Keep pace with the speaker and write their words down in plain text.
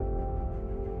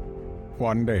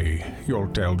One day, you'll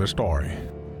tell the story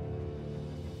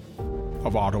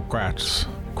of autocrats,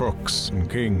 crooks, and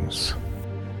kings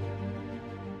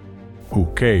who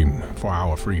came for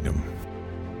our freedom.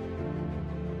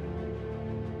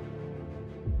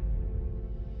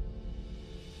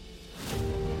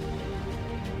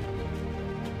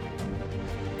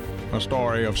 A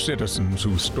story of citizens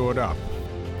who stood up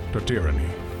to tyranny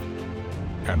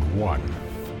and won.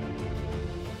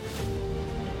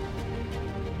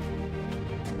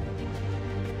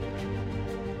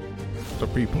 The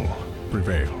people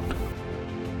prevailed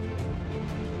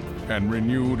and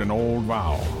renewed an old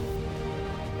vow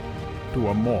to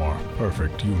a more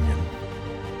perfect union.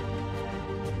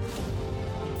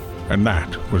 And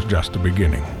that was just the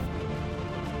beginning.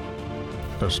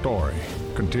 The story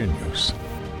continues.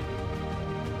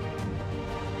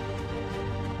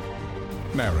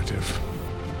 Narrative,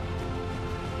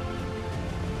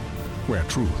 where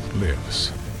truth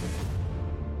lives.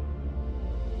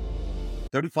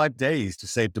 35 days to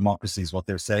save democracy is what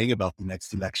they're saying about the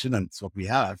next election, and it's what we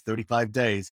have. 35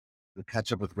 days. We'll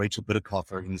catch up with Rachel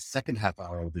Bitecofer in the second half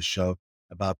hour of the show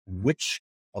about which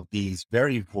of these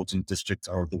very important districts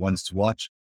are the ones to watch,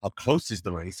 how close is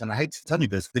the race. And I hate to tell you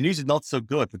this, the news is not so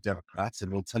good for Democrats,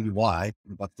 and we'll tell you why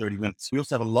in about 30 minutes. We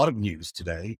also have a lot of news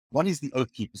today. One is the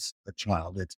Oathkeepers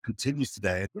trial that continues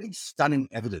today. Really stunning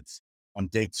evidence on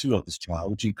day 2 of this trial,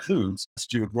 which includes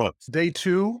Stuart Rhodes. Day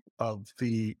 2 of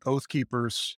the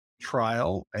Oathkeepers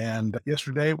trial, and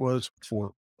yesterday was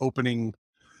for opening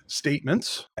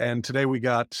statements, and today we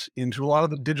got into a lot of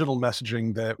the digital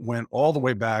messaging that went all the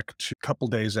way back to a couple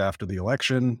days after the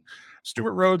election.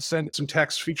 Stuart Rhodes sent some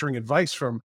texts featuring advice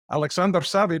from Aleksandar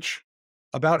Savic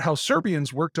about how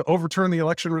Serbians worked to overturn the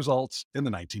election results in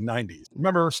the 1990s.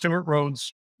 Remember, Stuart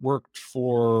Rhodes worked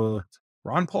for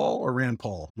Ron Paul or Rand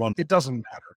Paul? Ron. It doesn't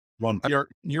matter. Ron.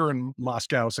 You're in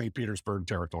Moscow, St. Petersburg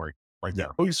territory right there.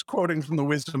 Yeah. He's quoting from the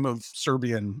wisdom of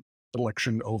Serbian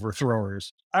election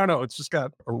overthrowers. I don't know. It's just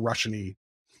got a Russian-y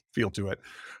feel to it.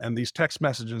 And these text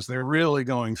messages, they're really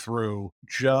going through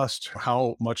just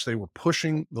how much they were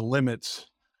pushing the limits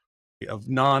of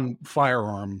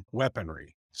non-firearm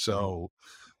weaponry. So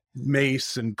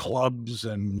mace and clubs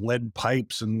and lead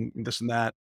pipes and this and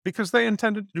that, because they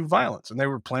intended to do violence and they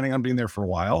were planning on being there for a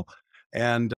while.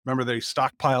 And remember, they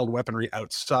stockpiled weaponry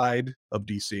outside of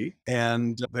DC,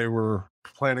 and they were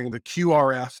planning the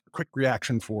QRF, Quick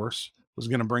Reaction Force, was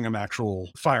going to bring them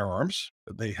actual firearms.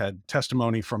 They had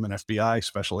testimony from an FBI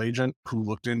special agent who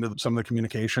looked into some of the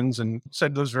communications and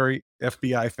said those very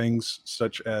FBI things,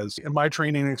 such as, in my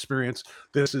training experience,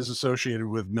 this is associated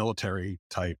with military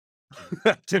type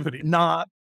activity, not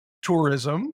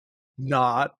tourism,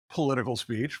 not political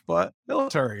speech, but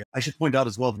military. I should point out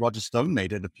as well, Roger Stone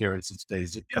made an appearance in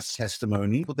today's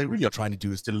testimony. What they really are trying to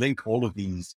do is to link all of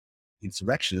these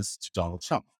insurrectionists to Donald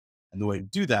Trump. And the way to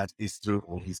do that is through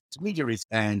all his intermediaries.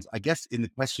 And I guess in the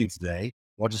questioning today,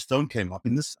 Roger Stone came up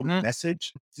in this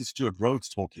message. This is Stuart Rhodes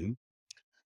talking.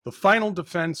 The final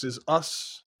defense is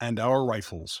us and our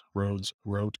rifles, Rhodes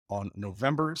wrote on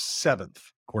November 7th,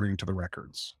 according to the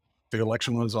records. The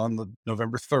election was on the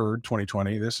November 3rd,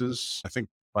 2020. This is, I think,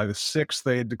 by the 6th,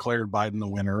 they had declared Biden the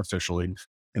winner officially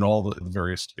in all the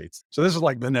various states. So this is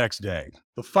like the next day.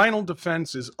 The final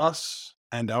defense is us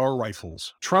and our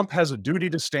rifles. Trump has a duty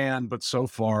to stand, but so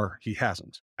far he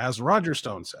hasn't. As Roger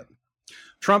Stone said,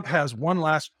 Trump has one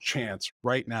last chance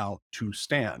right now to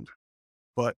stand,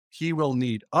 but he will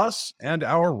need us and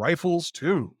our rifles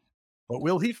too. But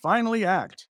will he finally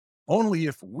act? Only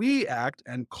if we act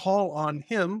and call on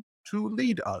him to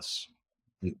lead us.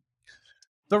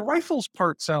 The rifles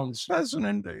part sounds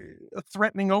resonant, a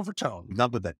threatening overtone.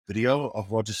 Not with that video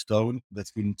of Roger Stone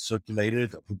that's been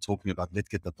circulated, of him talking about let's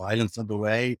get the violence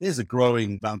underway. There's a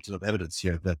growing mountain of evidence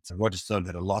here that Roger Stone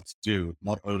had a lot to do,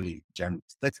 not only January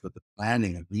 6th, but the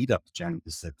planning and lead up to January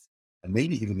 6th, and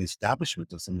maybe even the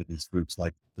establishment of some of these groups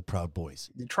like the Proud Boys.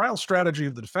 The trial strategy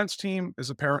of the defense team is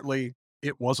apparently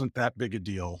it wasn't that big a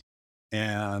deal.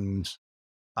 And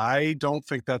I don't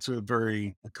think that's a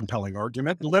very compelling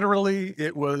argument. Literally,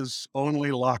 it was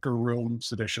only locker room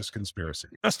seditious conspiracy.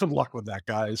 Best of luck with that,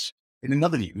 guys. In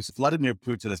another news, Vladimir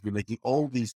Putin has been making all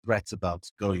these threats about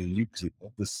going nuclear.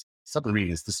 This submarine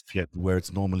is disappeared where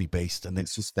it's normally based, and they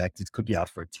suspect it could be out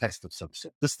for a test of some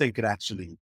sort. This thing could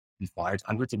actually be fired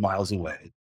hundreds of miles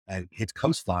away and hit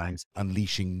coastlines,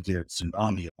 unleashing the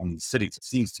tsunami on the cities. It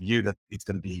seems to you that it's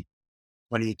going to be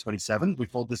 2027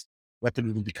 before this weapon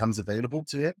even becomes available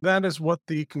to it? That is what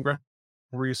the Congressional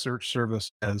Research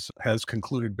Service has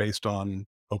concluded based on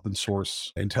open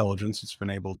source intelligence it's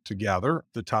been able to gather.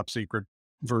 The top secret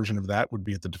version of that would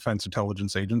be at the Defense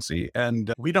Intelligence Agency.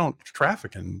 And we don't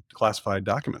traffic in classified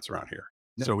documents around here.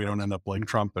 No. So we don't end up like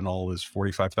Trump and all his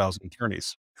 45,000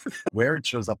 attorneys. Where it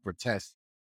shows up for a test,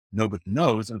 nobody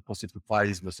knows. And of course, if you fire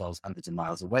these missiles hundreds of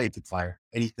miles away, to fire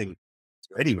anything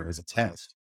to anywhere as a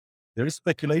test, there is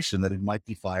speculation that it might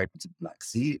be fired into the Black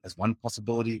Sea as one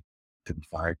possibility. It could be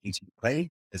fired into Ukraine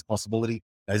as a possibility.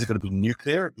 Now, is it going to be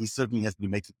nuclear? He certainly has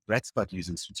been making threats about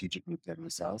using strategic nuclear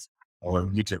missiles or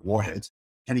nuclear warheads.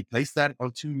 Can he place that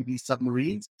onto these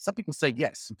submarines? Some people say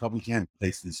yes, he probably can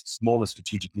place these smaller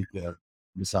strategic nuclear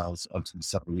missiles onto the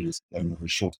submarines going over a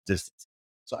short distance.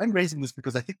 So I'm raising this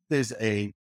because I think there's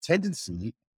a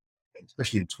tendency,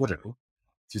 especially in Twitter,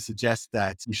 to suggest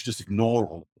that you should just ignore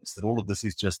all of this, that all of this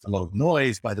is just a lot of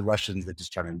noise by the Russians. They're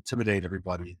just trying to intimidate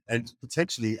everybody. And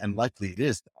potentially and likely it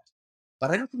is that.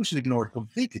 But I don't think we should ignore it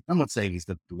completely. I'm not saying he's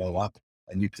going to blow up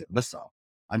a nuclear missile.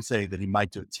 I'm saying that he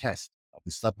might do a test of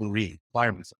the submarine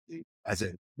requirements as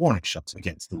a warning shot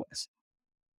against the West.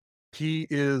 He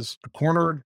is a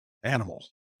cornered animal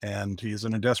and he's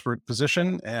in a desperate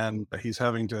position, and he's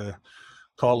having to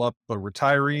call up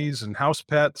retirees and house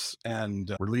pets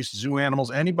and release zoo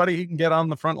animals, anybody he can get on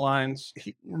the front lines.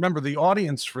 Remember, the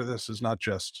audience for this is not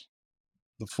just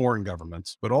the foreign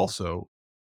governments, but also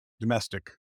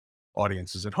domestic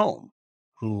audiences at home,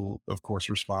 who, of course,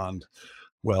 respond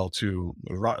well to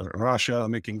Russia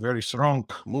making very strong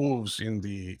moves in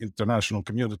the international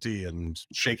community and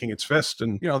shaking its fist.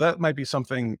 And, that might be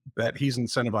something that he's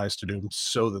incentivized to do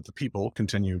so that the people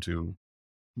continue to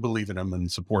believe in him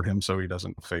and support him so he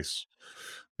doesn't face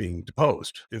being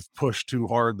deposed. If pushed too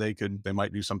hard, they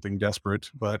might do something desperate.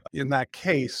 But in that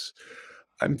case,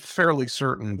 I'm fairly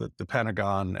certain that the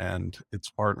Pentagon and its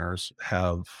partners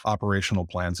have operational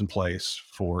plans in place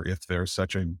for if there's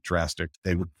such a drastic.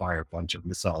 They would fire a bunch of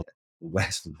missiles at the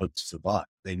West and hope to survive.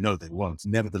 They know they won't.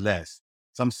 Nevertheless,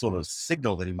 some sort of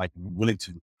signal that he might be willing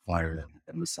to fire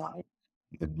a missile,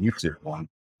 the nuclear one,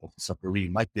 of the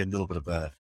submarine, might be a little bit of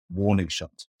a warning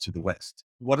shot to the West.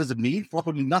 What does it mean?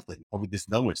 Probably nothing. Probably there's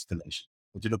no installation.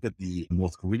 But you look at the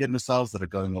North Korean missiles that are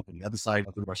going up on the other side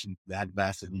of the Russian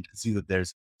landmass, and you can see that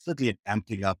there's certainly an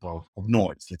amping up of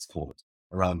noise, let's call it,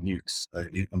 around nukes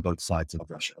on both sides of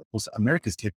Russia. Of course,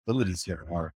 America's capabilities here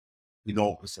are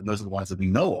enormous, and those are the ones that we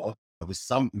know of. With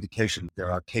some indication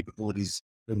there are capabilities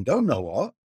that we don't know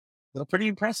of that are pretty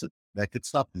impressive that could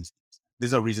stop these things.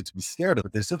 There's no reason to be scared of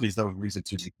it. There certainly is no reason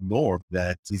to ignore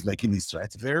that he's making these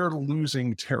threats. They're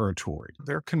losing territory.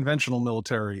 Their conventional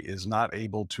military is not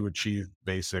able to achieve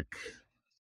basic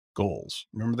goals.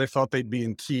 Remember, they thought they'd be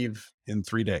in Kyiv in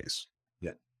 3 days.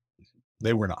 Yeah.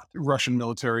 They were not. Russian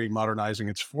military modernizing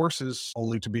its forces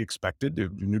only to be expected.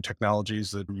 New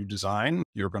technologies that you design,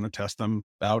 you're going to test them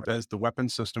out as the weapon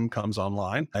system comes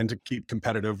online. And to keep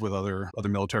competitive with other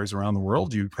militaries around the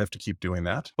world, you have to keep doing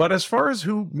that. But as far as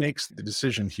who makes the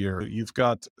decision here, you've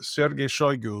got Sergei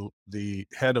Shoigu, the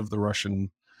head of the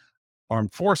Russian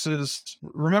armed forces.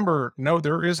 Remember, no,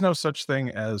 there is no such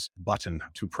thing as button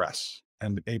to press.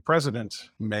 And a president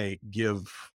may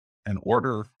give an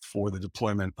order for the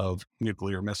deployment of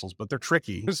nuclear missiles, but they're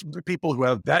tricky. There's people who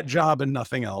have that job and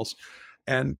nothing else,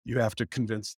 and you have to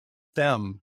convince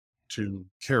them to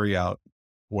carry out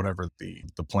whatever the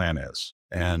plan is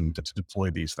and to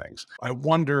deploy these things. I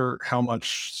wonder how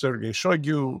much Sergei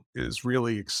Shoigu is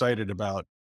really excited about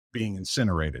being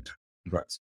incinerated,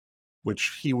 Right.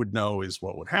 which he would know is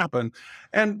what would happen.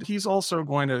 And he's also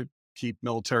going to keep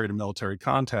military to military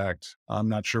contact. I'm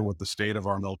not sure what the state of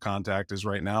our mil contact is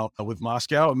right now with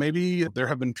Moscow. Maybe there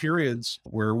have been periods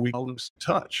where we lose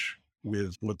touch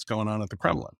with what's going on at the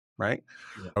Kremlin, right?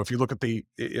 Yeah. If you look at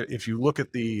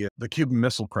the Cuban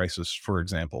Missile Crisis, for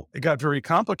example, it got very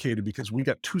complicated because we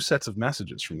got two sets of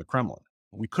messages from the Kremlin.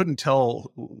 We couldn't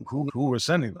tell who was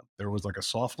sending them. There was like a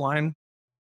soft line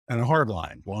and a hard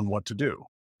line on what to do.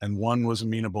 And one was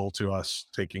amenable to us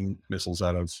taking missiles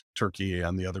out of Turkey,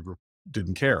 and the other group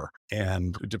didn't care.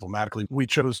 And diplomatically, we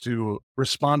chose to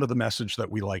respond to the message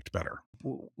that we liked better.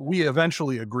 We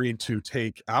eventually agreed to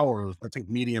take our, I think,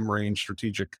 medium-range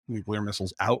strategic nuclear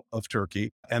missiles out of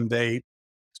Turkey, and they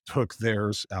took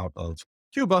theirs out of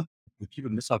Cuba. The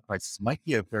Cuban Missile Crisis might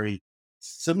be a very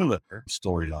similar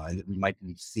storyline that we might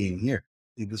be seeing here.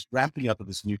 This ramping up of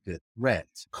this nuclear threat,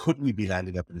 could we be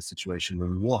landing up in a situation where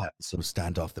we will have a sort of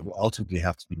standoff that will ultimately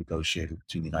have to be negotiated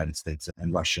between the United States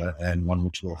and Russia, and one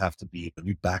which will have to be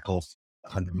you back off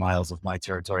 100 miles of my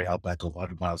territory, I'll back off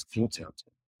 100 miles of your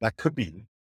territory. That could be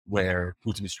where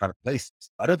Putin is trying to place this.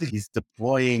 I don't think he's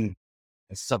deploying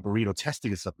a submarine or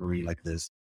testing a submarine like this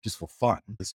just for fun.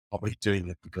 He's probably doing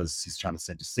it because he's trying to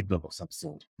send a signal of some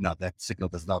sort. Now, that signal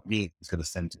does not mean he's going to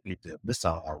send a nuclear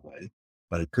missile our way.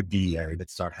 but it could be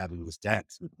let's start having this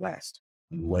dance with the West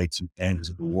in the way to end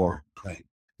the war in Ukraine.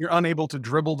 You're unable to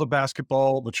dribble the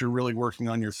basketball, but you're really working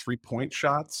on your 3-point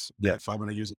shots. Yeah. If I'm going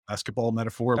to use a basketball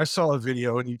metaphor, I saw a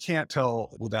video and you can't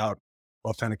tell without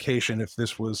authentication if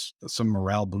this was some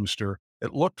morale booster.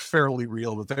 It looked fairly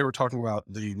real, but they were talking about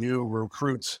the new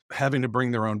recruits having to bring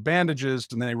their own bandages.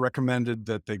 And they recommended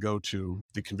that they go to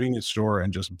the convenience store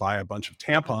and just buy a bunch of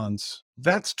tampons.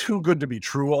 That's too good to be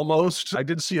true almost. I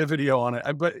did see a video on it,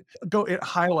 but it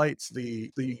highlights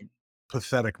the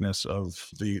patheticness of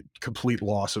the complete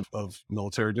loss of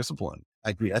military discipline.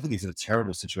 I agree. I think he's in a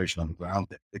terrible situation on the ground.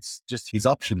 It's just his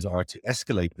options are to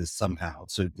escalate this somehow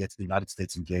so it gets the United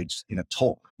States engaged in a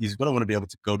talk. He's going to want to be able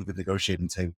to go to the negotiating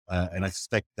table. And I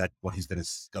suspect that what he's going to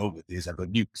go with is I've got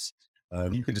nukes.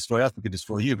 You can destroy us, we can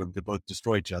destroy you, but we can both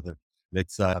destroy each other.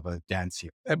 Let's have a dance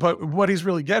here. But what he's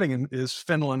really getting is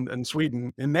Finland and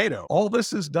Sweden in NATO. All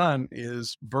this has done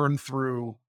is burn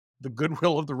through the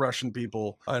goodwill of the Russian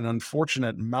people, an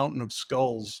unfortunate mountain of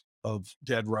skulls of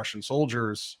dead Russian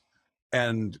soldiers,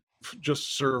 and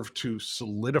just serve to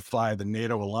solidify the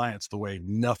NATO alliance the way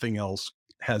nothing else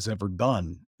has ever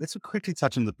done. Let's quickly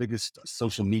touch on the biggest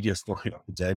social media story of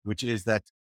the day, which is that,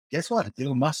 guess what?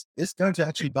 Elon Musk is going to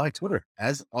actually buy Twitter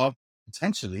as of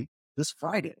potentially this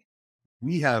Friday.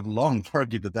 We have long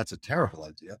argued that that's a terrible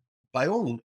idea. By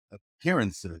all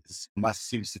appearances, Musk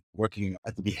seems to be working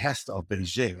at the behest of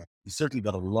Beijing. He's certainly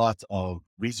got a lot of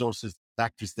resources,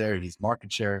 factors there, and his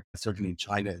market share, certainly in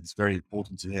China, is very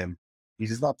important to him. He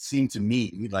does not seem to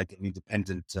me like an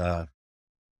independent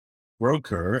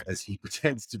broker as he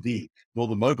pretends to be, nor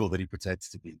the mogul that he pretends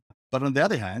to be. But on the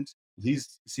other hand, he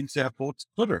seems to have bought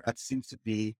Twitter. That seems to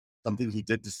be something he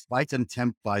did despite an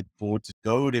attempt by the board to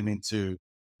goad him into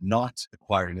not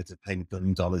acquiring it and paying $1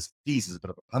 billion fees as a bit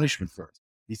of a punishment for it.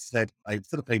 He said,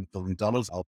 instead of paying $1 billion,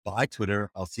 I'll buy Twitter.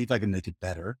 I'll see if I can make it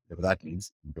better, whatever that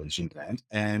means, Beijing land.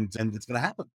 And it's going to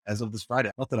happen as of this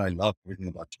Friday. Not that I love everything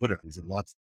about Twitter. There's a lot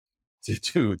to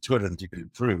do with Twitter that you can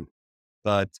improve.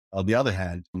 But on the other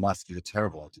hand, Musk is a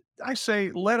terrible idea. I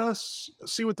say, let us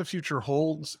see what the future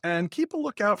holds and keep a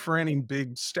lookout for any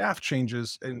big staff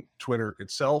changes in Twitter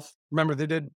itself. Remember, they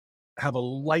did have a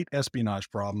light espionage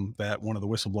problem that one of the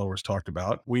whistleblowers talked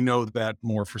about. We know that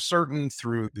more for certain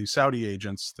through the Saudi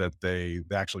agents that they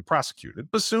actually prosecuted.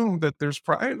 Assume that there's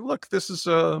look, this is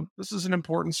an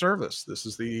important service. This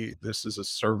is a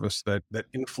service that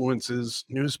influences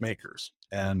newsmakers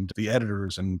and the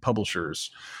editors and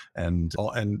publishers and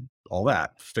all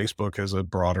that. Facebook has a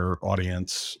broader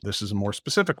audience. This is a more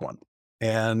specific one.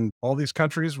 And all these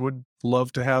countries would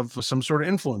love to have some sort of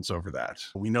influence over that.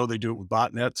 We know they do it with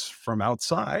botnets from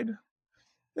outside.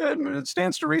 And it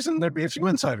stands to reason there'd be a few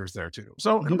insiders there too.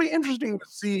 So it'll be interesting to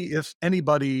see if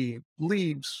anybody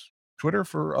leaves Twitter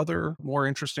for other more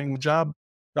interesting job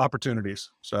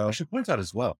opportunities. So I should point out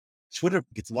as well, Twitter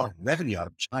gets a lot of revenue out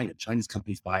of China. Chinese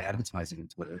companies buy advertising in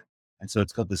Twitter. And so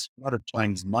it's got this lot of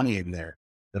Chinese money in there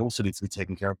that also needs to be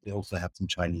taken care of. They also have some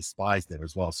Chinese spies there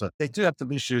as well. So they do have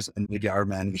some issues, and maybe our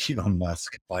man, Elon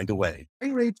Musk, find a way.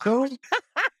 Hey, Rachel.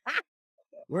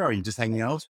 Where are you? Just hanging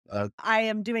out? I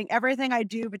am doing everything I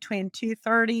do between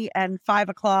 2:30 and 5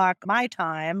 o'clock my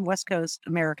time, West Coast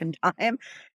American time,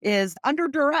 is under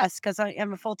duress because I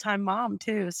am a full-time mom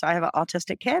too. So I have an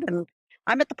autistic kid and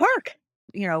I'm at the park.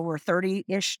 We're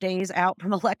 30-ish days out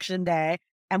from election day.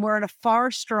 And we're in a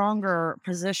far stronger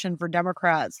position for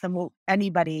Democrats than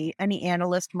any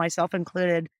analyst, myself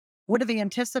included, would have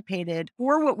anticipated,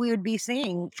 or what we would be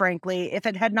seeing, frankly, if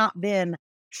it had not been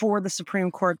for the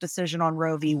Supreme Court decision on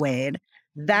Roe v. Wade.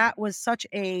 That was such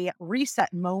a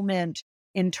reset moment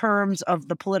in terms of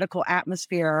the political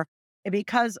atmosphere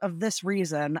because of this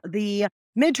reason. The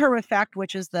midterm effect,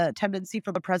 which is the tendency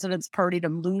for the president's party to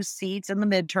lose seats in the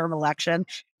midterm election,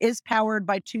 is powered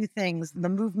by two things: the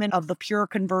movement of the pure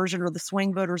conversion or the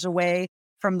swing voters away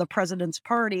from the president's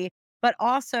party, but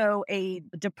also a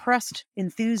depressed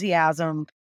enthusiasm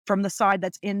from the side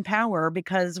that's in power,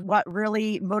 because what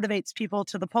really motivates people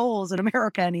to the polls in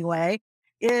America anyway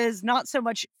is not so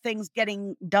much things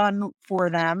getting done for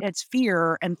them. It's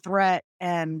fear and threat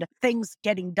and things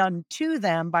getting done to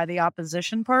them by the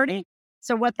opposition party.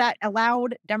 So what that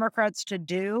allowed Democrats to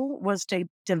do was to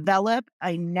develop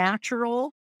a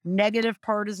natural negative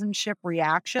partisanship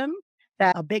reaction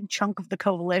that a big chunk of the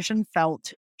coalition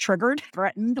felt triggered,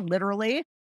 threatened literally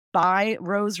by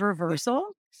Roe's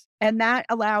reversal. And that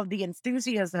allowed the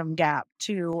enthusiasm gap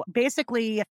to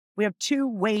basically, we have two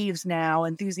waves now,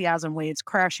 enthusiasm waves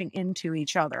crashing into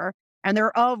each other. And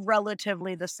they're of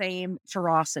relatively the same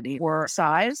ferocity or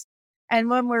size. And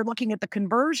when we're looking at the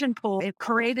conversion pool, it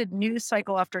created news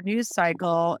cycle after news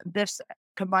cycle. This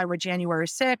combined with January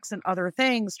 6th and other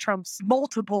things, Trump's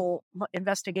multiple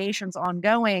investigations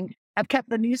ongoing have kept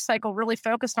the news cycle really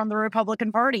focused on the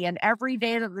Republican Party. And every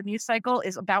day that the news cycle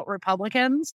is about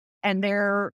Republicans and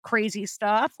their crazy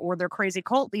stuff or their crazy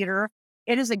cult leader,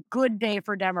 it is a good day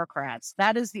for Democrats.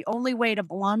 That is the only way to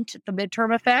blunt the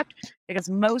midterm effect, because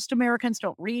most Americans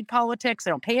don't read politics.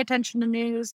 They don't pay attention to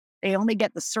news. They only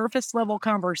get the surface level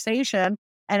conversation.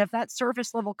 And if that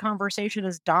surface level conversation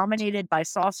is dominated by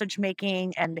sausage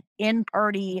making and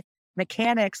in-party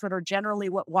mechanics that are generally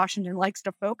what Washington likes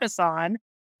to focus on,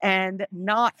 and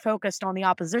not focused on the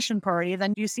opposition party,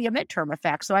 then you see a midterm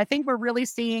effect. So I think we're really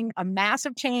seeing a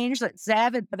massive change that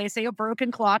Zev, they say a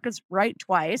broken clock is right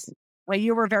twice. Well,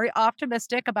 you were very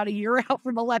optimistic about a year out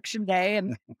from election day.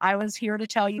 And I was here to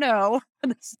tell you, no,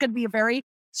 this is going to be a very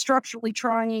structurally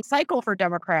trying cycle for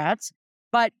Democrats.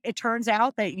 But it turns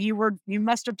out that you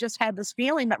must have just had this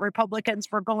feeling that Republicans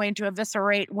were going to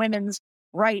eviscerate women's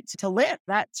rights to live.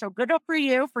 So good up for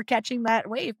you for catching that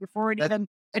wave before it even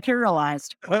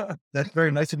materialized. That's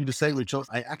very nice of you to say, Rachel.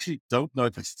 I actually don't know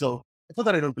if it's not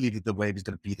that I don't believe that the wave is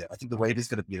going to be there. I think the wave is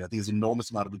going to be there. I think there's an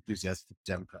enormous amount of enthusiasm for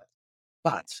Democrats.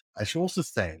 But I should also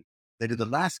say that in the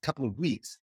last couple of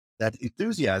weeks, that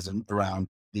enthusiasm around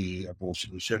the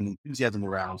abortion, showing enthusiasm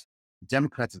around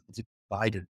Democrats,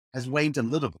 Biden, has waned a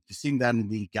little bit. You're seeing that in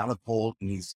the Gallup poll, and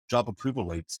his job approval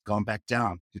rate's gone back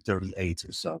down to 38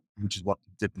 or so, which is what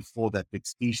he did before that big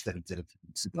speech that he did a few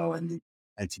weeks ago and the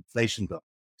anti-inflation bill.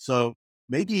 So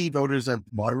maybe voters have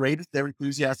moderated their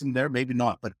enthusiasm there, maybe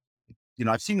not. But,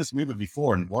 I've seen this movie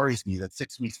before, and it worries me that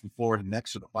 6 weeks before the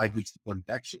election, or 5 weeks before the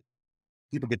election,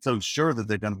 people get so sure that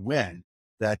they're going to win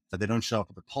that they don't show up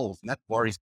at the polls. And that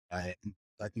worries me.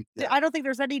 I don't think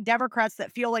there's any Democrats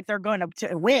that feel like they're going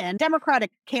to win.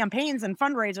 Democratic campaigns and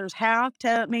fundraisers have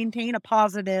to maintain a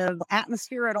positive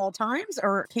atmosphere at all times,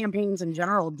 or campaigns in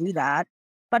general do that.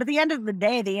 But at the end of the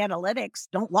day, the analytics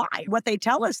don't lie. What they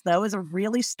tell us, though, is a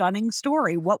really stunning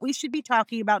story. What we should be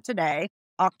talking about today,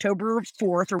 October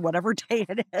 4th or whatever day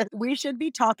it is, we should be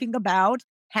talking about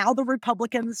how the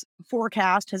Republicans'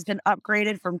 forecast has been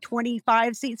upgraded from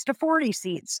 25 seats to 40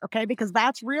 seats, okay? Because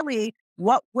that's really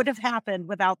what would have happened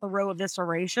without the Roe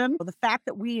evisceration. The fact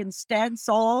that we instead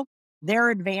saw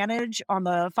their advantage on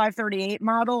the 538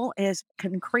 model is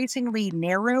increasingly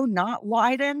narrow, not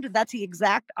widened. That's the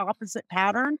exact opposite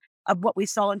pattern of what we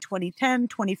saw in 2010,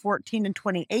 2014, and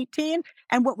 2018,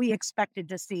 and what we expected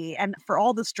to see. And for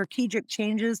all the strategic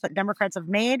changes that Democrats have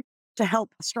made to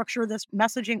help structure this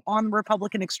messaging on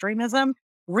Republican extremism,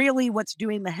 really what's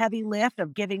doing the heavy lift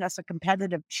of giving us a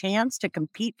competitive chance to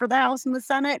compete for the House and the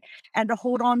Senate and to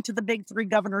hold on to the big three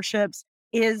governorships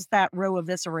is that Roe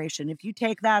evisceration. If you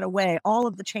take that away, all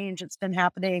of the change that's been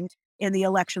happening in the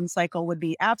election cycle would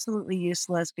be absolutely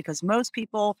useless, because most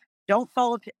people don't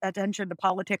follow attention to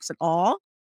politics at all.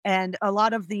 And a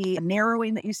lot of the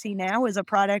narrowing that you see now is a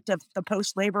product of the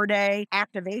post-Labor Day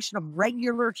activation of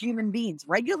regular human beings.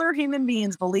 Regular human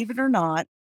beings, believe it or not,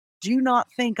 do not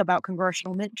think about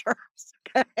congressional midterms.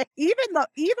 Okay? Even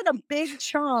a big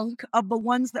chunk of the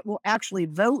ones that will actually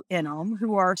vote in them,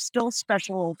 who are still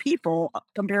special people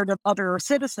compared to other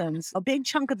citizens, a big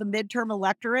chunk of the midterm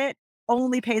electorate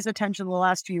only pays attention the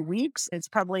last few weeks. It's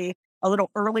probably a little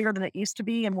earlier than it used to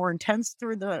be and more intense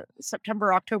through the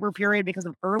September-October period because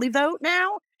of early vote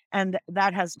now. And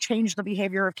that has changed the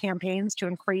behavior of campaigns to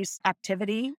increase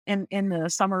activity in the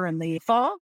summer and the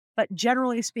fall. But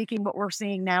generally speaking, what we're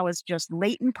seeing now is just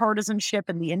latent partisanship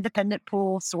in the independent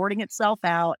pool sorting itself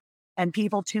out, and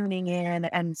people tuning in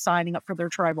and signing up for their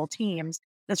tribal teams.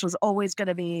 This was always going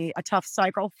to be a tough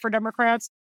cycle for Democrats,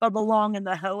 but the long and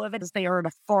the hoe of it is they are in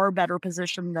a far better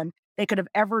position than they could have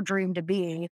ever dreamed to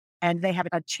be, and they have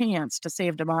a chance to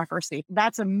save democracy.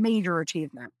 That's a major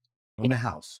achievement. On the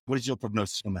House, what is your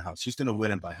prognosis on the House? Who's going to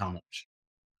win and by how much?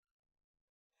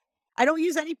 I don't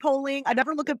use any polling. I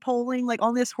never look at polling like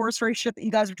on this horse race shit that you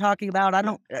guys are talking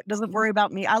about. It doesn't worry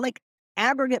about me. I like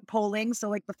aggregate polling. So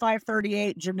like the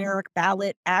 538 generic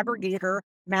ballot aggregator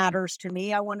matters to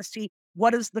me. I want to see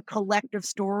what is the collective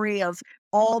story of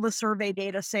all the survey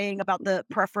data saying about the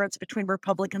preference between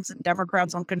Republicans and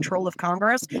Democrats on control of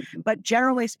Congress. But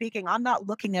generally speaking, I'm not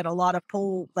looking at a lot of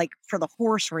poll like for the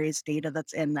horse race data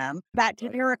that's in them. That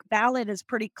generic ballot is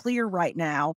pretty clear right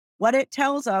now. What it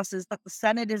tells us is that the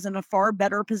Senate is in a far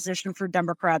better position for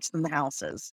Democrats than the House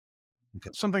is.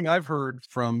 Something I've heard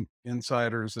from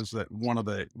insiders is that one of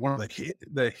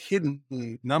the hidden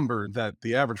number that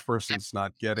the average person's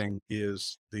not getting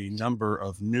is the number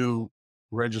of new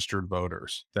registered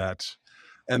voters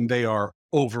and they are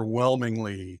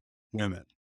overwhelmingly women.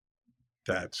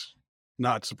 That's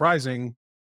not surprising.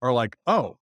 Are like,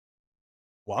 oh,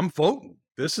 well, I'm voting.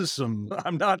 this is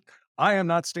I am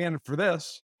not standing for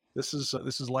this. This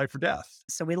is life or death.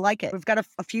 So we like it. We've got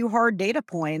a few hard data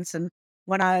points. And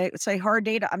when I say hard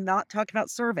data, I'm not talking about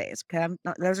surveys. Okay.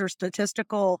 Those are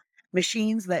statistical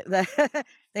machines that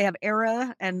they have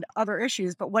error and other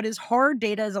issues. But what is hard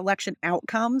data is election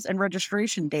outcomes and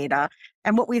registration data.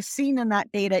 And what we've seen in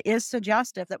that data is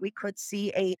suggestive that we could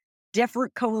see a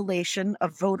different correlation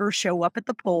of voters show up at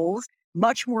the polls,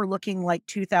 much more looking like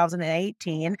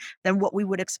 2018 than what we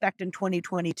would expect in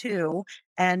 2022.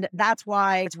 And that's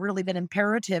why it's really been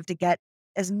imperative to get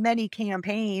as many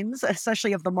campaigns,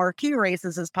 especially of the marquee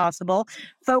races as possible,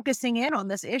 focusing in on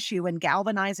this issue and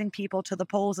galvanizing people to the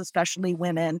polls, especially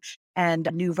women and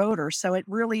new voters. So it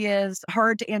really is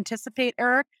hard to anticipate,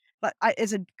 Eric, but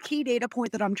is a key data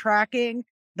point that I'm tracking.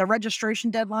 The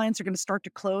registration deadlines are going to start to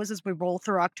close as we roll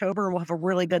through October. We'll have a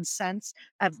really good sense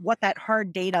of what that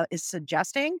hard data is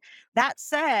suggesting. That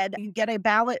said, you get a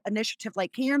ballot initiative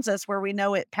like Kansas, where we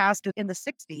know it passed in the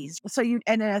 60s. So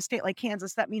and in a state like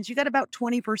Kansas, that means you got about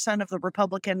 20% of the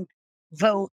Republican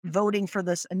voting for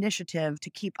this initiative to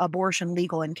keep abortion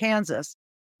legal in Kansas.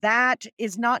 That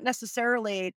is not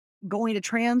necessarily going to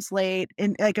translate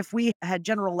in, like, if we had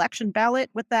general election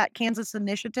ballot with that Kansas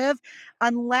initiative,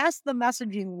 unless the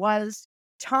messaging was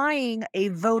tying a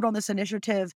vote on this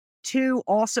initiative to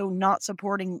also not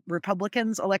supporting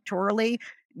Republicans electorally,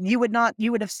 you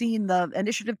would have seen the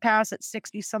initiative pass at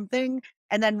 60 something,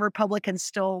 and then Republicans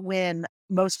still win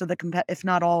most of the, if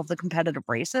not all of the competitive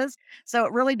races. So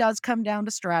it really does come down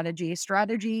to strategy.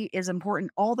 Strategy is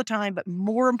important all the time, but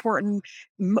more important,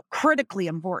 critically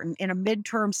important in a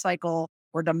midterm cycle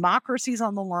where democracy's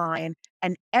on the line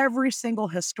and every single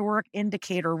historic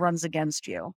indicator runs against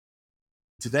you.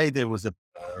 Today, there was a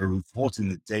report in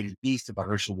the Daily Beast about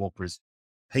Herschel Walker's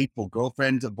paid-for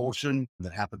girlfriend abortion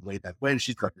that happened way back when.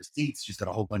 She's got receipts. She's got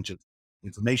a whole bunch of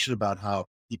information about how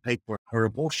he paid for her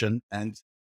abortion. And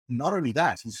not only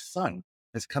that, his son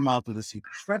has come out with this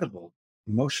incredible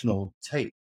emotional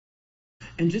tape.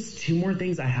 And just two more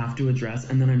things I have to address,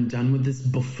 and then I'm done with this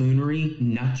buffoonery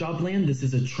nutjob land. This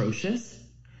is atrocious.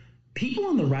 People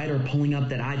on the right are pulling up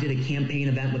that I did a campaign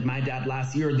event with my dad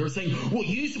last year. They're saying, well,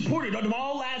 you supported them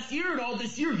all last year and all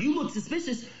this year. You look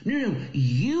suspicious. No.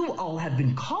 You all have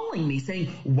been calling me saying,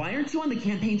 why aren't you on the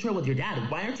campaign trail with your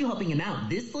dad? Why aren't you helping him out?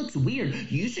 This looks weird.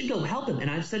 You should go help him. And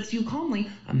I've said to you calmly,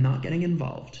 I'm not getting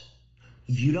involved.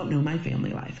 You don't know my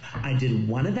family life. I did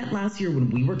one event last year when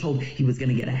we were told he was going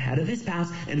to get ahead of his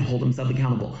past and hold himself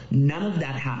accountable. None of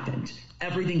that happened.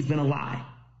 Everything's been a lie.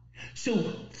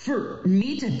 So for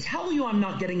me to tell you I'm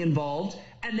not getting involved,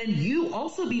 and then you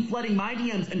also be flooding my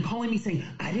DMs and calling me saying,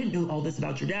 I didn't know all this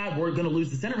about your dad, we're going to lose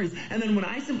the Senate race. And then when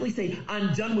I simply say,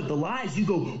 I'm done with the lies, you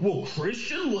go, well,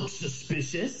 Christian looks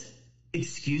suspicious.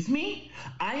 Excuse me?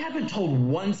 I haven't told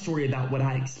one story about what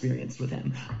I experienced with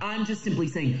him. I'm just simply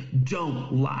saying,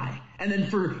 don't lie. And then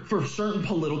for certain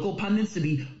political pundits to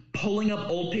be pulling up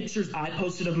old pictures I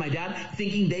posted of my dad,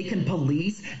 thinking they can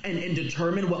police and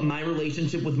determine what my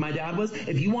relationship with my dad was.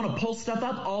 If you want to pull stuff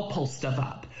up, I'll pull stuff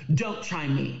up. Don't try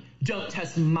me. Don't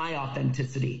test my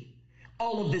authenticity.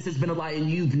 All of this has been a lie, and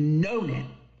you've known it.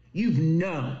 You've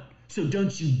known. So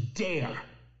don't you dare.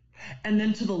 And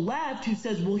then to the left, who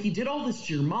says, well, he did all this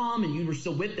to your mom and you were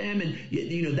still with them, and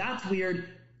that's weird.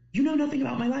 You know nothing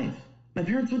about my life. My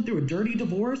parents went through a dirty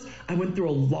divorce. I went through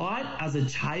a lot as a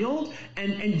child,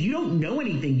 and you don't know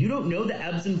anything. You don't know the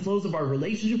ebbs and flows of our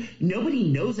relationship. Nobody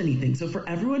knows anything. So for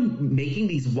everyone making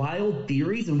these wild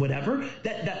theories and whatever,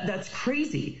 that's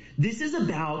crazy. This is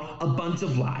about a bunch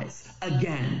of lies.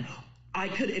 Again,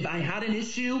 if I had an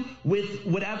issue with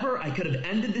whatever, I could have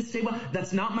ended this day.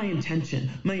 That's not my intention.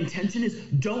 My intention is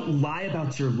don't lie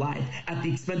about your life at the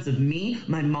expense of me,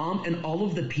 my mom, and all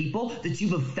of the people that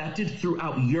you've affected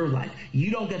throughout your life.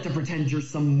 You don't get to pretend you're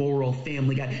some moral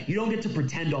family guy. You don't get to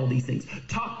pretend all these things.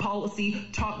 Talk policy,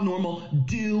 talk normal.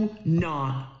 Do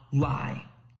not lie.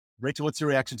 Rachel, what's your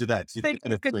reaction to that? I think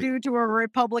you could do to a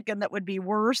Republican that would be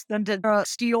worse than to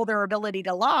steal their ability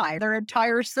to lie. Their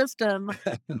entire system,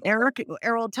 Eric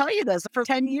will tell you this, for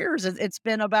 10 years, it's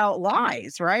been about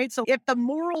lies, right? So if the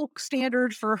moral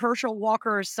standard for Herschel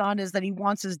Walker's son is that he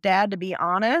wants his dad to be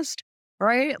honest,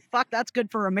 right? Fuck, that's good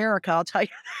for America, I'll tell you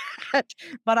that.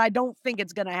 But I don't think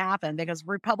it's going to happen, because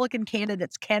Republican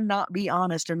candidates cannot be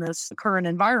honest in this current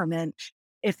environment.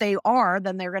 If they are,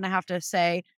 then they're going to have to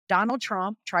say, Donald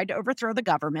Trump tried to overthrow the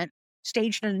government,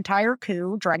 staged an entire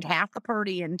coup, dragged half the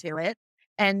party into it,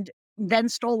 and then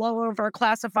stole all of our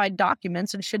classified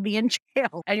documents and should be in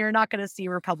jail. And you're not going to see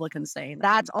Republicans saying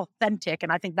that's authentic.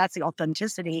 And I think that's the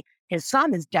authenticity his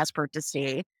son is desperate to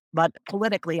see. But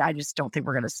politically, I just don't think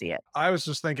we're going to see it. I was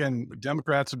just thinking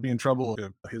Democrats would be in trouble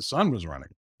if his son was running.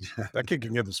 That kid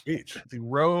can give the speech. The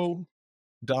Roe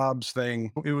Dobbs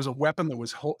thing, it was a weapon that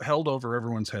was held over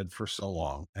everyone's head for so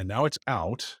long. And now it's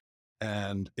out.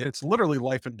 And it's literally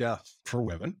life and death for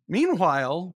women.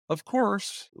 Meanwhile, of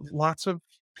course, lots of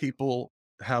people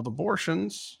have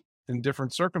abortions in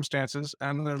different circumstances.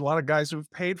 And there's a lot of guys who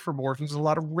have paid for abortions, a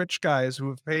lot of rich guys who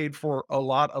have paid for a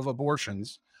lot of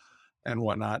abortions and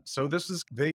whatnot. So this is,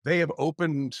 they have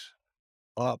opened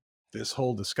up this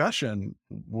whole discussion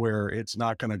where it's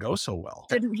not going to go so well.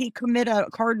 Didn't he commit a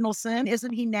cardinal sin?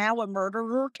 Isn't he now a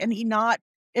murderer? Can he not?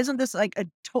 Isn't this like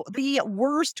the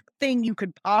worst thing you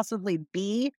could possibly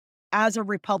be as a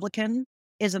Republican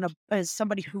is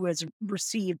somebody who has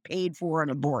received paid for an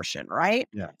abortion, right?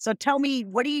 Yeah. So tell me,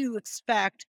 what do you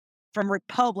expect from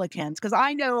Republicans? Because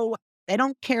I know they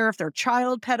don't care if they're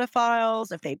child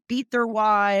pedophiles, if they beat their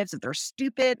wives, if they're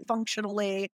stupid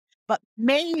functionally, but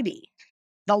maybe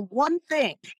the one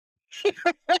thing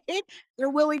right, they're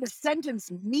willing to sentence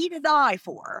me to die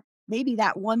for, maybe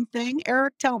that one thing.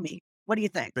 Eric, tell me, what do you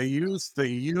think? They used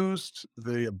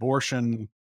the abortion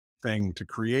thing to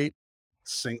create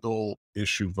single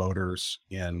issue voters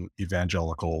in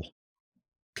evangelical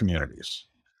communities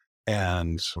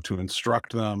and to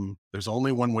instruct them there's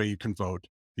only one way you can vote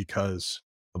because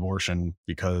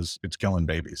it's killing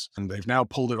babies. And they've now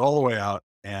pulled it all the way out.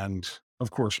 And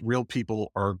of course, real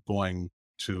people are going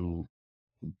to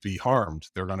be harmed.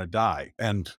 They're going to die.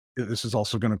 And this is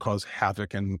also going to cause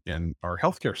havoc in our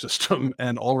healthcare system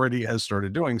and already has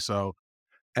started doing so.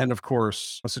 And of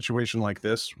course, a situation like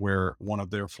this, where one of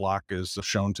their flock is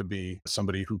shown to be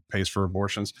somebody who pays for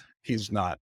abortions,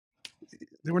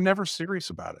 they were never serious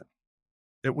about it.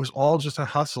 It was all just a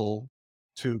hustle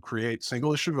to create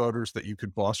single issue voters that you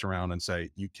could boss around and say,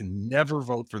 you can never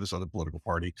vote for this other political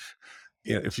party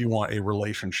if you want a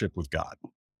relationship with God.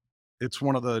 It's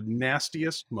one of the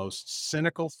nastiest, most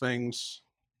cynical things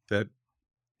that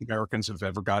Americans have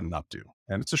ever gotten up to.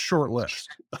 And it's a short list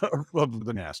of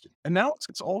the nasty. And now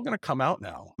it's all going to come out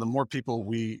now. The more people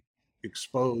we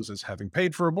expose as having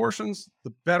paid for abortions,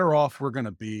 the better off we're going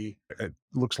to be. It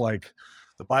looks like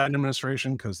the Biden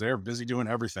administration, because they're busy doing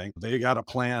everything, they got a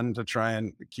plan to try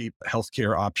and keep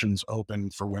healthcare options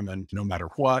open for women no matter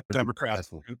what. The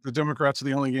Democrats are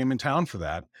the only game in town for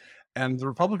that. And the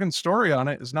Republican story on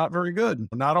it is not very good.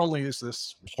 Not only is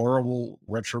this horrible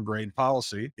retrograde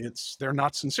policy, they're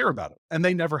not sincere about it. And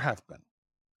they never have been.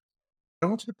 I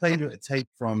want you to play a tape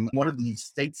from one of the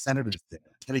state senators there,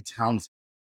 Kelly Townsend,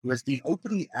 who has been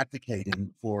openly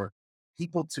advocating for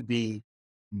people to be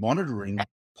monitoring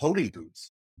polling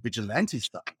booths, vigilante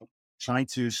style, trying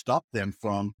to stop them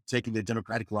from taking their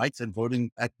democratic rights and voting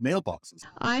at mailboxes.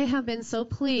 I have been so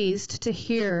pleased to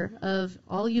hear of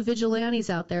all you vigilantes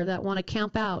out there that want to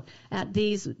camp out at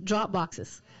these drop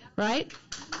boxes, right?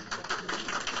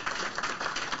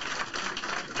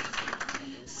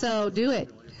 So do it.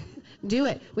 Do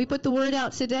it. We put the word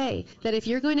out today that if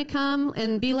you're going to come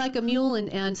and be like a mule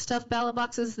and stuff ballot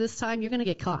boxes this time, you're going to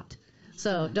get caught.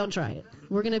 So don't try it.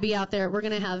 We're going to be out there. We're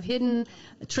going to have hidden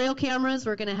trail cameras.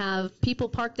 We're going to have people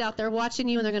parked out there watching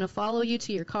you, and they're going to follow you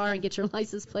to your car and get your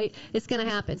license plate. It's going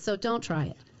to happen. So don't try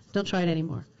it. Don't try it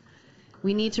anymore.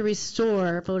 We need to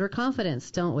restore voter confidence,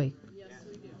 don't we? Yes,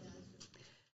 we do.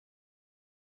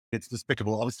 It's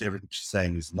despicable. Obviously, everything she's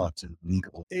saying is not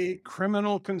legal. A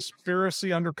criminal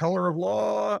conspiracy under color of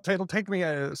law. It'll take me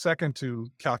a second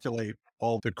to calculate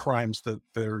all the crimes that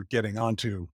they're getting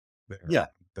onto there. Yeah.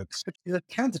 That's the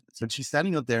candidate. And she's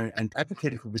standing up there and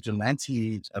advocating for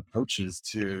vigilante approaches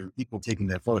to people taking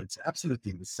their vote. It's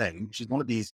absolutely insane. She's one of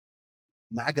these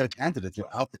MAGA candidates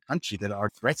throughout the country that are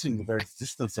threatening the very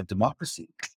existence of democracy.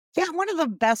 Yeah, one of the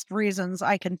best reasons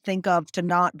I can think of to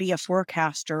not be a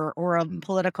forecaster or a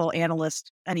political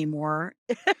analyst anymore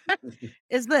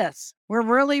is this. We're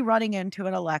really running into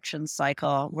an election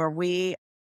cycle where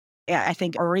I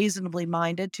think are reasonably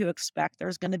minded to expect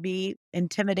there's going to be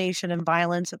intimidation and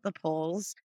violence at the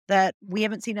polls that we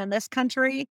haven't seen in this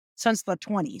country since the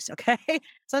 1920s, okay?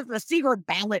 Since the secret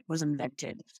ballot was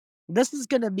invented. This is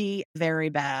going to be very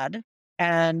bad.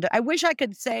 And I wish I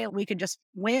could say we could just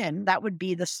win. That would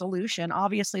be the solution.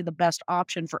 Obviously, the best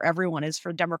option for everyone is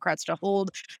for Democrats to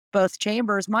hold both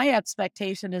chambers. My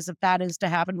expectation is if that is to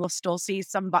happen, we'll still see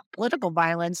some political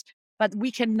violence, but we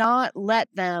cannot let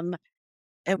them.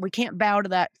 And we can't bow to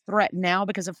that threat now,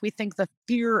 because if we think the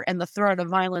fear and the threat of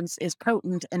violence is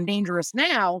potent and dangerous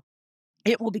now,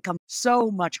 it will become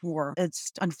so much more.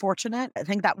 It's unfortunate. I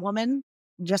think that woman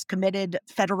just committed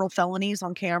federal felonies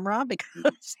on camera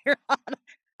because you're not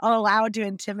allowed to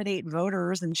intimidate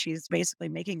voters. And she's basically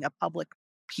making a public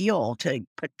appeal to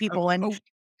put people in. Oh,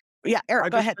 Yeah, I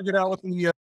Eric, go just ahead. figured out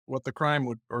what the crime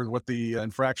would, or what the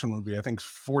infraction would be. I think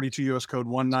 42 U.S. Code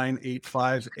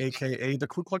 1985, aka the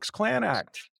Ku Klux Klan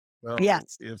Act. So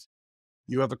Yes. if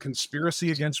you have a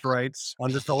conspiracy against rights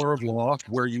under color of law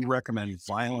where you recommend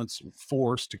violence and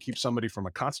force to keep somebody from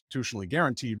a constitutionally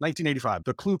guaranteed 1985,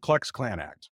 the Ku Klux Klan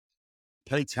Act.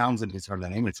 Kelly Townsend is her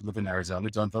name. It's live in Arizona.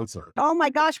 Don't vote for her. Oh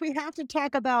my gosh, we have to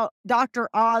talk about Dr.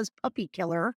 Oz puppy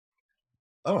killer.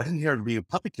 Oh, I didn't hear it be a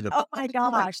puppy killer. Oh my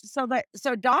gosh.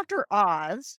 So Dr.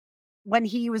 Oz, when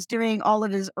he was doing all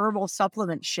of his herbal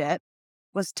supplement shit,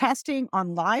 was testing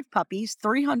on live puppies,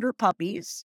 300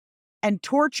 puppies, and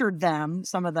tortured them,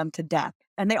 some of them to death.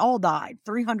 And they all died.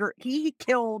 300. He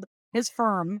killed his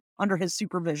firm under his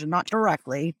supervision, not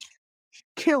directly,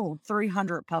 killed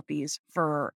 300 puppies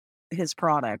for his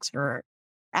products.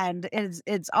 And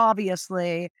it's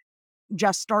obviously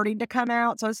just starting to come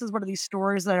out. So this is one of these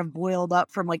stories that have boiled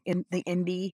up from like in the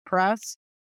indie press.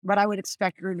 But I would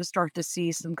expect you're going to start to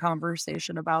see some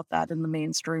conversation about that in the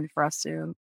mainstream press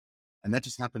soon. And that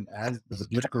just happened as the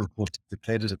political report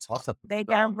declared it a toss-up. They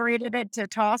downgraded it to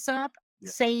toss-up. Yeah.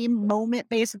 Same moment,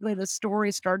 basically, the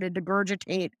story started to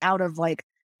gurgitate out of like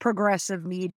progressive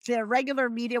media. The regular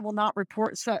media will not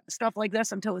report stuff like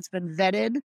this until it's been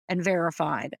vetted and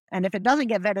verified. And if it doesn't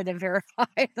get vetted and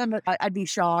verified, then I'd be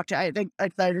shocked. I think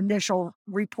like the initial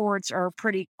reports are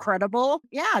pretty credible.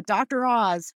 Yeah, Dr.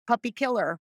 Oz, puppy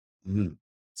killer. Mm-hmm.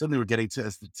 Suddenly we're getting to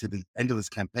the end of this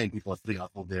campaign. People are putting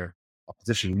out all their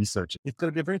opposition research. It's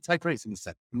going to be a very tight race in the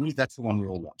Senate. To me, that's the one we're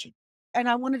all watching. And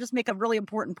I want to just make a really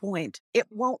important point. It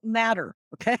won't matter,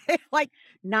 okay? Like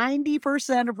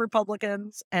 90% of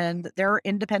Republicans and their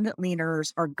independent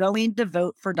leaners are going to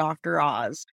vote for Dr.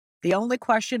 Oz. The only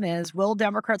question is, will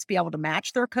Democrats be able to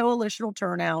match their coalitional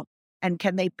turnout? And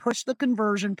can they push the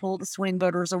conversion pool to swing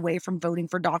voters away from voting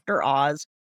for Dr. Oz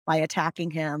by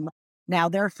attacking him? Now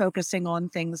they're focusing on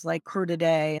things like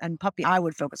crudidae and puppy. I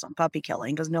would focus on puppy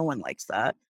killing because no one likes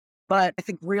that. But I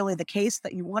think really the case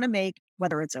that you want to make,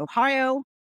 whether it's Ohio,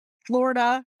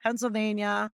 Florida,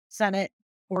 Pennsylvania, Senate,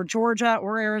 or Georgia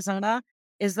or Arizona,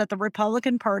 is that the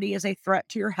Republican Party is a threat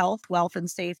to your health, wealth, and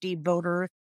safety voter,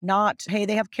 not, hey,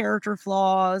 they have character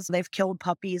flaws, they've killed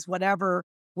puppies, whatever.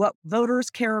 What voters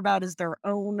care about is their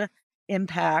own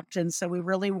impact. And so we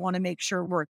really want to make sure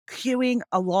we're cueing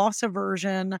a loss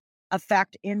aversion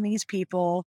effect in these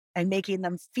people and making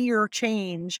them fear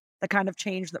change, the kind of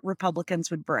change that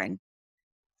Republicans would bring.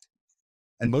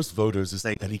 And most voters are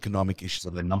saying that economic issues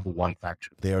are the number one factor.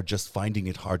 They are just finding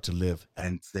it hard to live,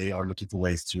 and they are looking for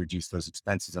ways to reduce those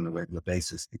expenses on a regular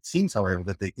basis. It seems, however,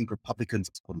 that they think Republicans,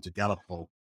 according to Gallup poll,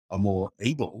 are more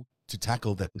able to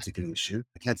tackle that particular issue.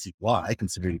 I can't see why,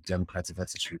 considering Democrats have had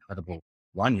such an incredible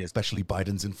run here, especially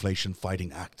Biden's Inflation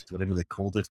Fighting Act, whatever they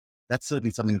called it. That's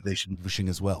certainly something that they should be pushing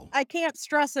as well. I can't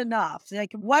stress enough,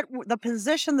 like what the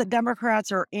position that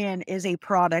Democrats are in is a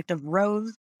product of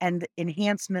Roe's and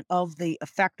enhancement of the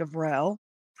effect of Roe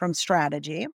from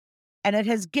strategy. And it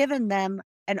has given them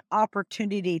an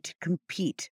opportunity to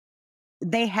compete.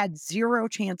 They had zero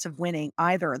chance of winning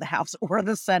either the House or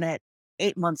the Senate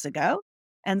 8 months ago.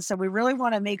 And so we really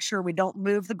want to make sure we don't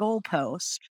move the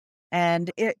goalpost.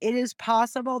 And it is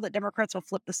possible that Democrats will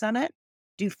flip the Senate,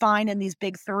 do fine in these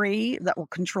big three that will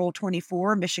control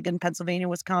 24, Michigan, Pennsylvania,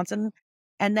 Wisconsin,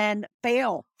 and then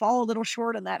fall a little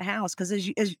short in that House. Because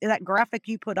as that graphic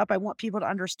you put up, I want people to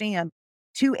understand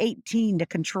 218 to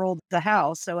control the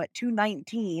House. So at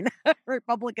 219,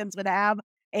 Republicans would have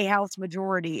a House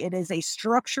majority. It is a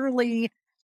structurally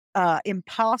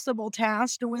impossible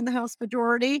task to win the House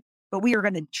majority, but we are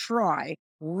going to try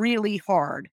really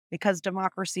hard because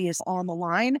democracy is on the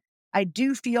line. I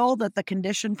do feel that the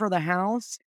condition for the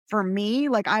House, for me,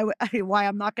 like why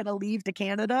I'm not going to leave to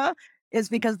Canada is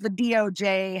because the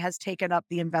DOJ has taken up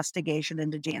the investigation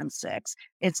into Jan 6.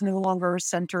 It's no longer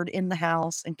centered in the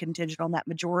House and contingent on that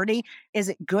majority. Is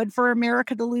it good for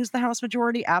America to lose the House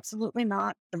majority? Absolutely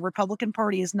not. The Republican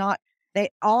Party is not.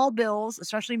 All bills,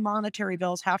 especially monetary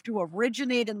bills, have to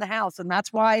originate in the House. And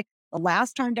that's why the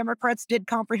last time Democrats did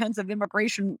comprehensive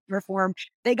immigration reform,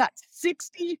 they got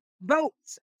 60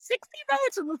 votes. 60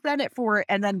 votes in the Senate for it.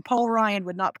 And then Paul Ryan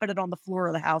would not put it on the floor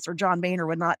of the House, or John Boehner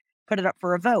would not put it up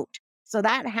for a vote. So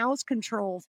that House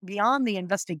control, beyond the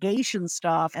investigation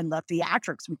stuff and the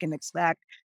theatrics we can expect,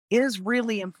 is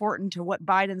really important to what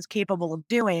Biden's capable of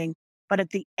doing. But at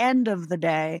the end of the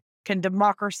day, can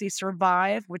democracy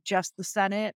survive with just the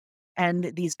Senate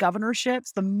and these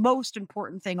governorships? The most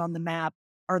important thing on the map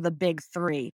are the big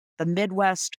three, the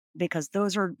Midwest, because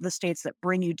those are the states that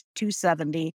bring you to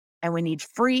 270. And we need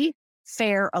free,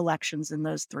 fair elections in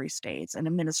those three states and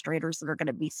administrators that are going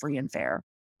to be free and fair.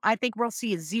 I think we'll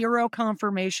see 0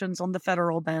 confirmations on the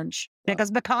federal bench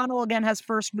because McConnell, again, has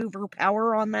first mover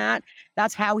power on that.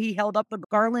 That's how he held up the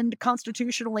Garland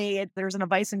constitutionally. There's an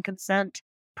advice and consent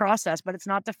process, but it's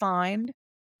not defined.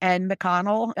 And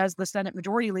McConnell, as the Senate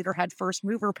Majority Leader, had first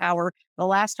mover power. The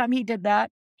last time he did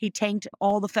that, he tanked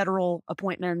all the federal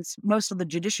appointments, most of the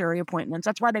judiciary appointments.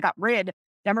 That's why they got rid.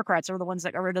 Democrats are the ones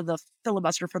that got rid of the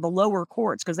filibuster for the lower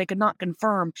courts because they could not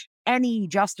confirm any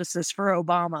justices for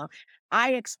Obama.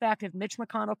 I expect if Mitch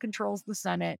McConnell controls the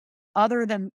Senate, other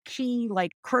than key,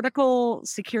 like critical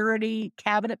security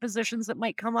cabinet positions that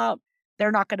might come up,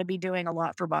 they're not going to be doing a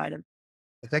lot for Biden.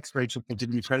 Thanks, Rachel, for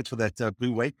giving me credit for that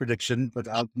blue wave prediction, but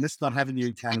I'll miss not having you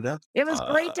in Canada. It was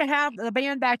great to have the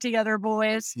band back together,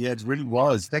 boys. Yeah, it really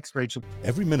was. Thanks, Rachel.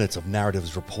 Every minute of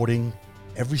Narratives reporting,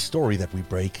 every story that we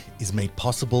break is made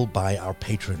possible by our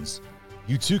patrons.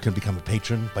 You too can become a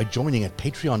patron by joining at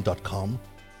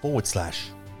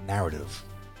patreon.com/narrative.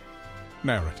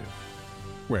 Narrative,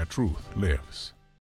 where truth lives.